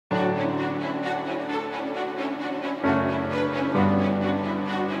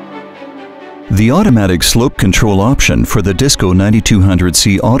The automatic slope control option for the Disco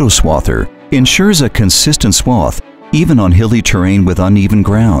 9200C auto swather ensures a consistent swath even on hilly terrain with uneven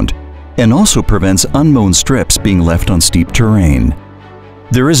ground, and also prevents unmown strips being left on steep terrain.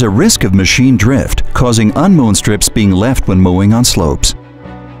 There is a risk of machine drift causing unmown strips being left when mowing on slopes.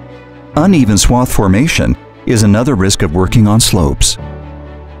 Uneven swath formation is another risk of working on slopes.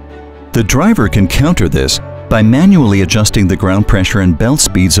 The driver can counter this by manually adjusting the ground pressure and belt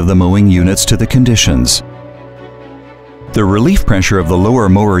speeds of the mowing units to the conditions. The relief pressure of the lower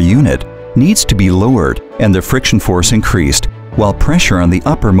mower unit needs to be lowered and the friction force increased, while pressure on the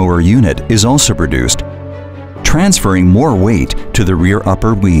upper mower unit is also reduced, transferring more weight to the rear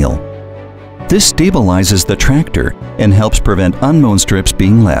upper wheel. This stabilizes the tractor and helps prevent unmown strips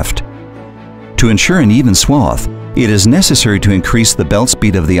being left. To ensure an even swath, it is necessary to increase the belt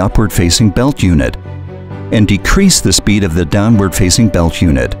speed of the upward-facing belt unit and decrease the speed of the downward-facing belt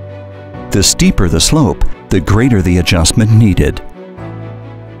unit. The steeper the slope, the greater the adjustment needed.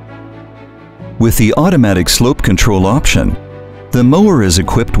 With the automatic slope control option, the mower is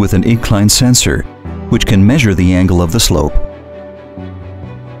equipped with an incline sensor, which can measure the angle of the slope.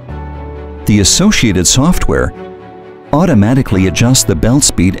 The associated software automatically adjusts the belt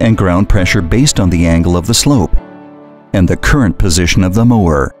speed and ground pressure based on the angle of the slope and the current position of the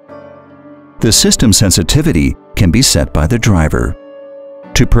mower. The system sensitivity can be set by the driver.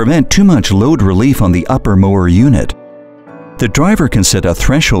 To prevent too much load relief on the upper mower unit, the driver can set a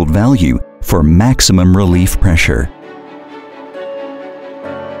threshold value for maximum relief pressure.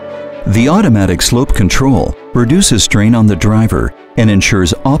 The automatic slope control reduces strain on the driver and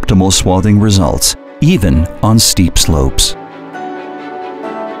ensures optimal swathing results, even on steep slopes.